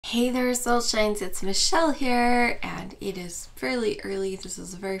Hey there, Soulshines, it's Michelle here, and it is fairly early. This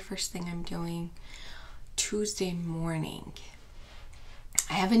is the very first thing I'm doing Tuesday morning.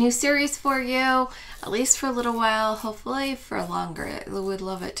 I have a new series for you, at least for a little while, hopefully for longer. I would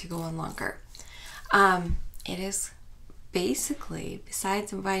love it to go on longer. It is basically,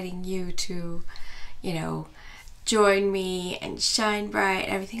 besides inviting you to, join me and shine bright,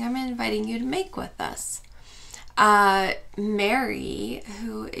 everything, I'm inviting you to make with us. Mary,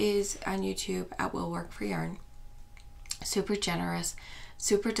 who is on YouTube at Will Work for Yarn, super generous,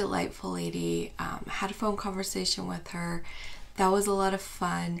 super delightful lady. Had a phone conversation with her. That was a lot of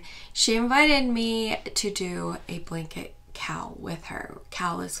fun. She invited me to do a blanket cowl with her.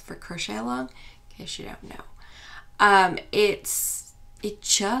 Cowl is for crochet along, in case you don't know. It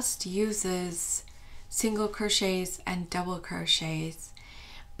just uses single crochets and double crochets,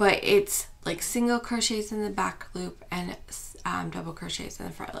 but it's like single crochets in the back loop and double crochets in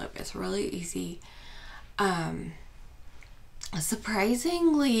the front loop. It's really easy.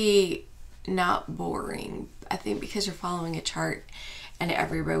 Surprisingly not boring. I think because you're following a chart and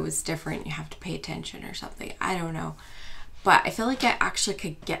every row is different, you have to pay attention or something. I don't know. But I feel like I actually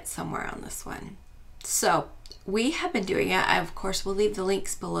could get somewhere on this one. So we have been doing it. I, of course, will leave the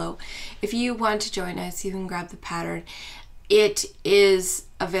links below. If you want to join us, you can grab the pattern. It is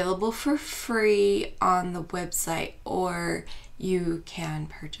available for free on the website, or you can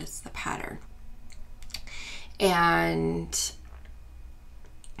purchase the pattern. And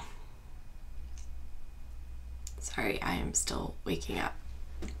sorry, I am still waking up.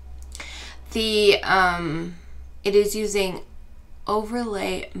 It is using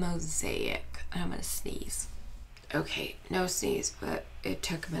overlay mosaic. I'm gonna sneeze. Okay, no sneeze, but it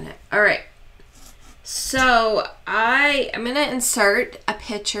took a minute. All right. So I am going to insert a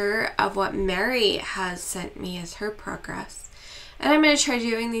picture of what Mary has sent me as her progress. And I'm going to try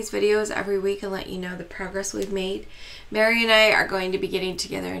doing these videos every week and let you know the progress we've made. Mary and I are going to be getting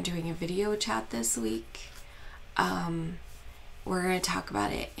together and doing a video chat this week. We're going to talk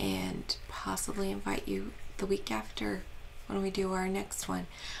about it and possibly invite you the week after when we do our next one.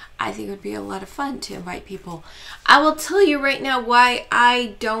 I think it would be a lot of fun to invite people. I will tell you right now why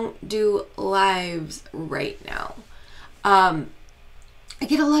I don't do lives right now. I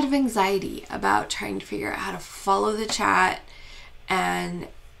get a lot of anxiety about trying to figure out how to follow the chat and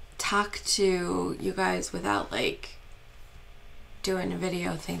talk to you guys without like doing a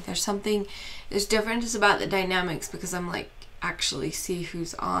video thing. There's differences about the dynamics because I'm like actually see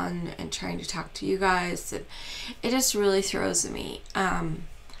who's on and trying to talk to you guys, and it just really throws me.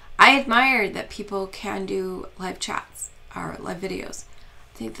 I admire that people can do live chats or live videos.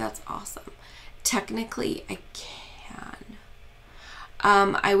 I think that's awesome. Technically, I can.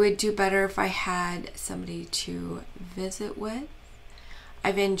 I would do better if I had somebody to visit with.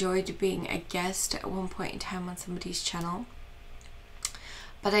 I've enjoyed being a guest at one point in time on somebody's channel,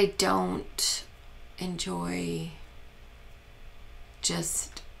 but I don't enjoy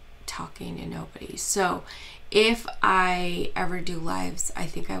just talking to nobody. So if I ever do lives, I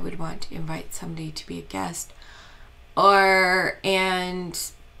think I would want to invite somebody to be a guest, or have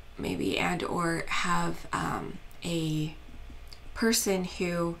a person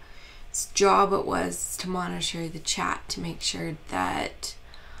whose job it was to monitor the chat to make sure that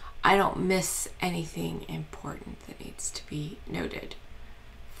I don't miss anything important that needs to be noted,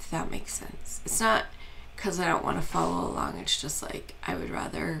 if that makes sense. It's not because I don't want to follow along, it's just like I would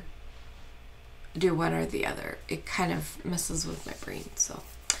rather do one or the other. It kind of messes with my brain. So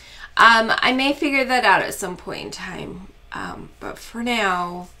I may figure that out at some point in time, but for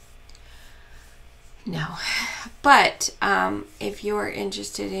now, no. But if you're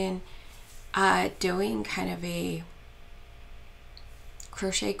interested in doing kind of a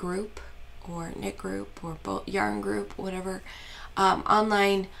crochet group or knit group or yarn group, whatever,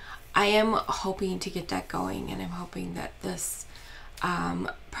 online, I am hoping to get that going, and I'm hoping that this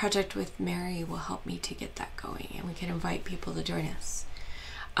project with Mary will help me to get that going, and we can invite people to join us.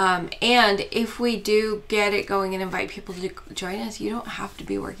 And if we do get it going and invite people to join us, you don't have to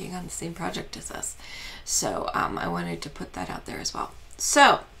be working on the same project as us. So I wanted to put that out there as well.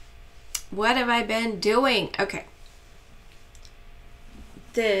 So what have I been doing? Okay.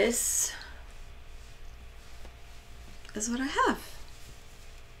 This is what I have.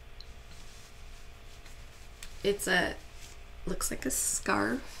 Looks like a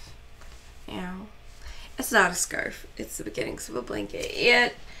scarf. Ow. It's not a scarf. It's the beginnings of a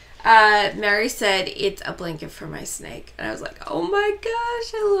blanket. Mary said it's a blanket for my snake. And I was like, oh my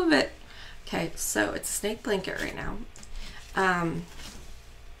gosh, I love it. Okay, so it's a snake blanket right now.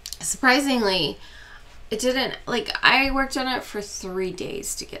 Surprisingly, it didn't, like, I worked on it for 3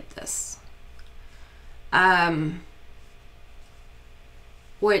 days to get this.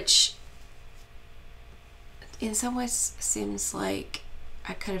 Which in some ways seems like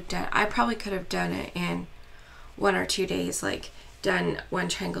I probably could have done it in 1 or 2 days, like done one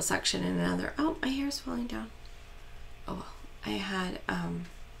triangle section and another. Oh, my hair is falling down. Oh well. I had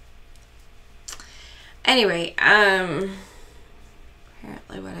anyway, apparently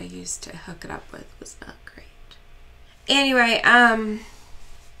what I used to hook it up with was not great. Anyway,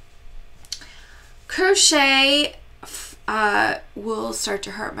 crochet will start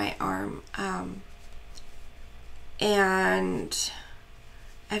to hurt my arm, and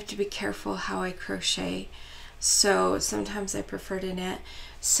I have to be careful how I crochet, so sometimes I prefer to knit.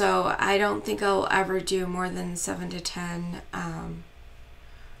 So I don't think I'll ever do more than 7 to 10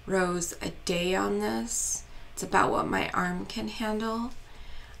 rows a day on this. It's about what my arm can handle.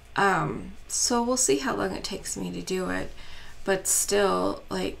 So we'll see how long it takes me to do it, but still,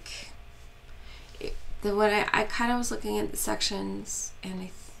 like, when I kind of was looking at the sections, and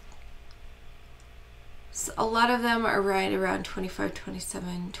so a lot of them are right around 25,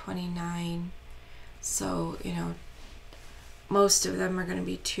 27, 29. So, you know, most of them are going to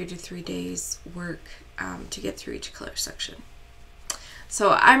be 2 to 3 days work to get through each color section.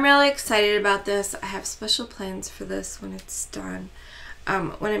 So I'm really excited about this. I have special plans for this when it's done.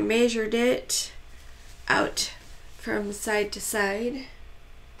 When I measured it out from side to side,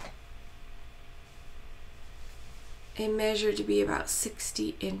 it measured to be about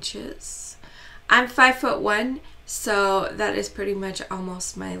 60 inches. I'm 5'1", so that is pretty much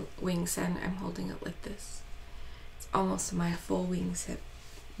almost my wingspan. I'm holding it like this. It's almost my full wingspan.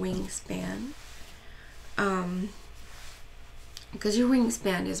 Because your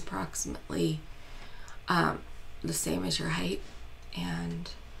wingspan is approximately the same as your height, and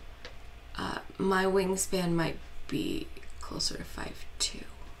my wingspan might be closer to 5'2",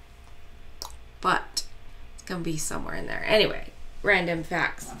 but it's gonna be somewhere in there. Anyway, random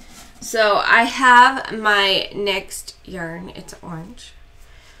facts. So I have my next yarn. It's orange.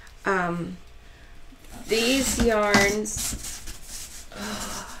 These yarns,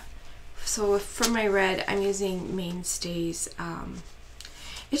 so for my red, I'm using Mainstays.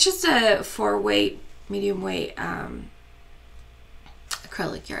 It's just a 4-weight, medium weight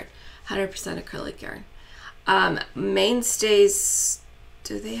acrylic yarn, 100% acrylic yarn. Mainstays,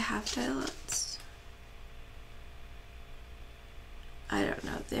 do they have dye lots? I don't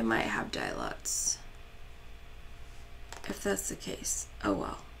know. They might have dye lots. If that's the case, oh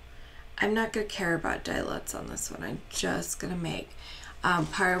well. I'm not going to care about dye lots on this one. I'm just going to make.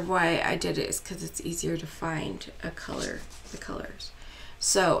 Part of why I did it is because it's easier to find the colors.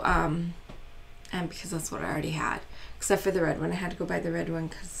 So, and because that's what I already had. Except for the red one. I had to go buy the red one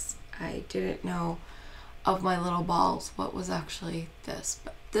because I didn't know of my little balls what was actually this.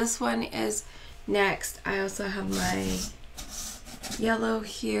 But this one is next. I also have my yellow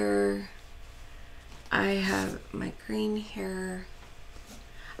here. I have my green here.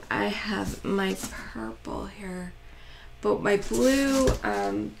 I have my purple here. But my blue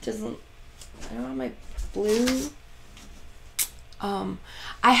doesn't, I don't have my blue.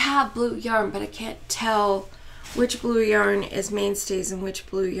 I have blue yarn, but I can't tell which blue yarn is Mainstays and which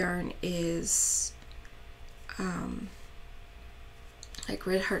blue yarn is like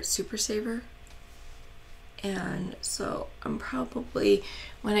Red Heart Super Saver. And so I'm probably,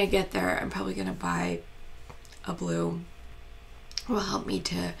 when I get there, I'm probably gonna buy a blue. It will help me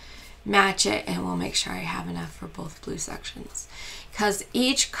to match it, and we'll make sure I have enough for both blue sections, because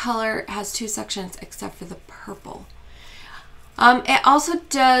each color has 2 sections except for the purple. It also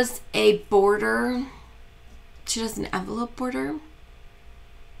does a border. She does an envelope border,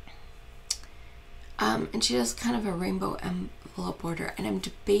 and she does kind of a rainbow envelope border, and I'm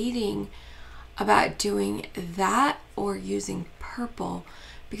debating about doing that or using purple,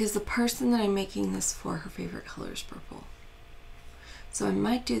 because the person that I'm making this for, her favorite color is purple. So I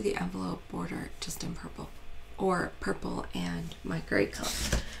might do the envelope border just in purple, or purple and my gray color.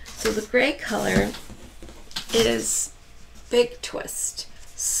 So the gray color is Big Twist,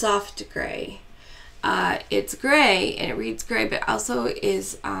 soft gray. It's gray and it reads gray, but also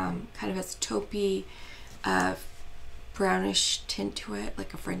is kind of has a taupey, brownish tint to it,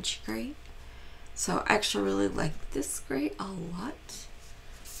 like a French gray. So I actually really like this gray a lot.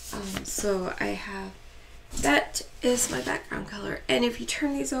 So I have, that is my background color. And if you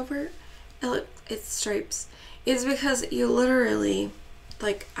turn these over, it's stripes. It's because you literally,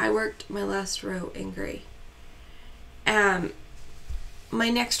 like, I worked my last row in gray. My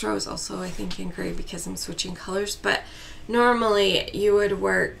next row is also, I think, in gray because I'm switching colors. But normally you would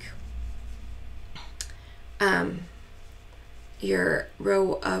work your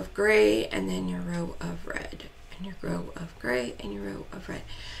row of gray, and then your row of red, and your row of gray, and your row of red.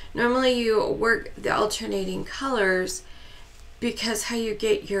 Normally you work the alternating colors because how you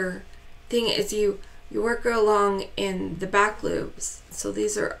get your thing is you work along in the back loops. So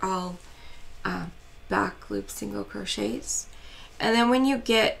these are all back loop single crochets. And then when you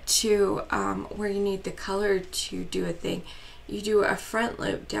get to where you need the color to do a thing, you do a front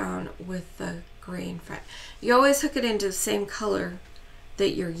loop down with the gray in front. You always hook it into the same color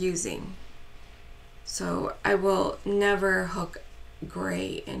that you're using. So I will never hook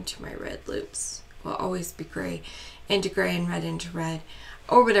gray into my red loops. It will always be gray into gray and red into red,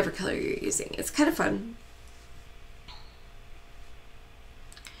 or whatever color you're using. It's kind of fun.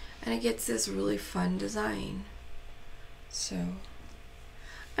 And it gets this really fun design. So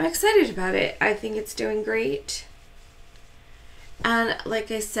I'm excited about it. I think it's doing great. And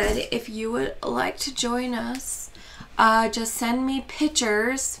like I said, if you would like to join us, just send me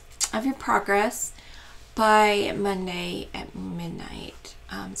pictures of your progress by Monday at midnight,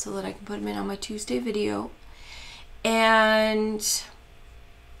 so that I can put them in on my Tuesday video. And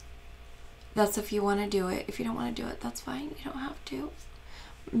that's if you want to do it. If you don't want to do it, that's fine. You don't have to.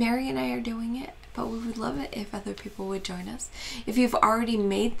 Mary and I are doing it, but we would love it if other people would join us. If you've already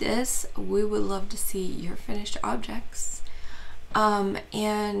made this, we would love to see your finished objects.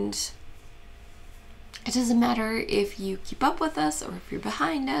 And it doesn't matter if you keep up with us or if you're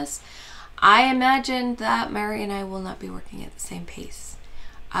behind us. I imagine that Mary and I will not be working at the same pace.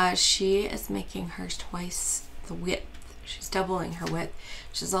 She is making hers twice the width. She's doubling her width.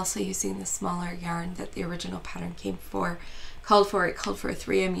 She's also using the smaller yarn that the original pattern called for. It called for a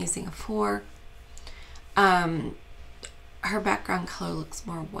 3. I'm using a 4. Her background color looks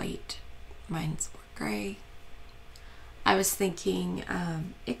more white. Mine's more gray. I was thinking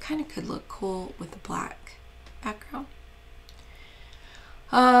it kind of could look cool with a black background.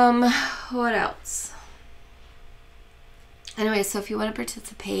 What else? Anyway, so if you want to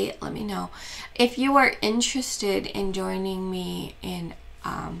participate, let me know. If you are interested in joining me in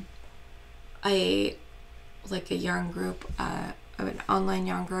a yarn group, an online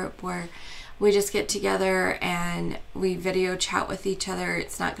yarn group where we just get together and we video chat with each other.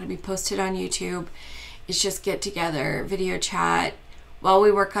 It's not going to be posted on YouTube. It's just get together, video chat while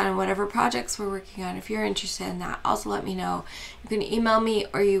we work on whatever projects we're working on. If you're interested in that, also let me know. You can email me,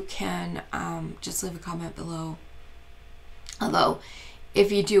 or you can just leave a comment below. Although,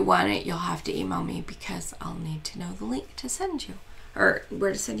 if you do want it, you'll have to email me because I'll need to know the link to send you, or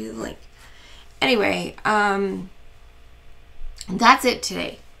where to send you the link. Anyway, that's it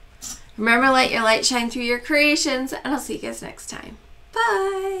today. Remember, let your light shine through your creations, and I'll see you guys next time.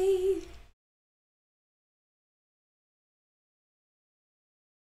 Bye!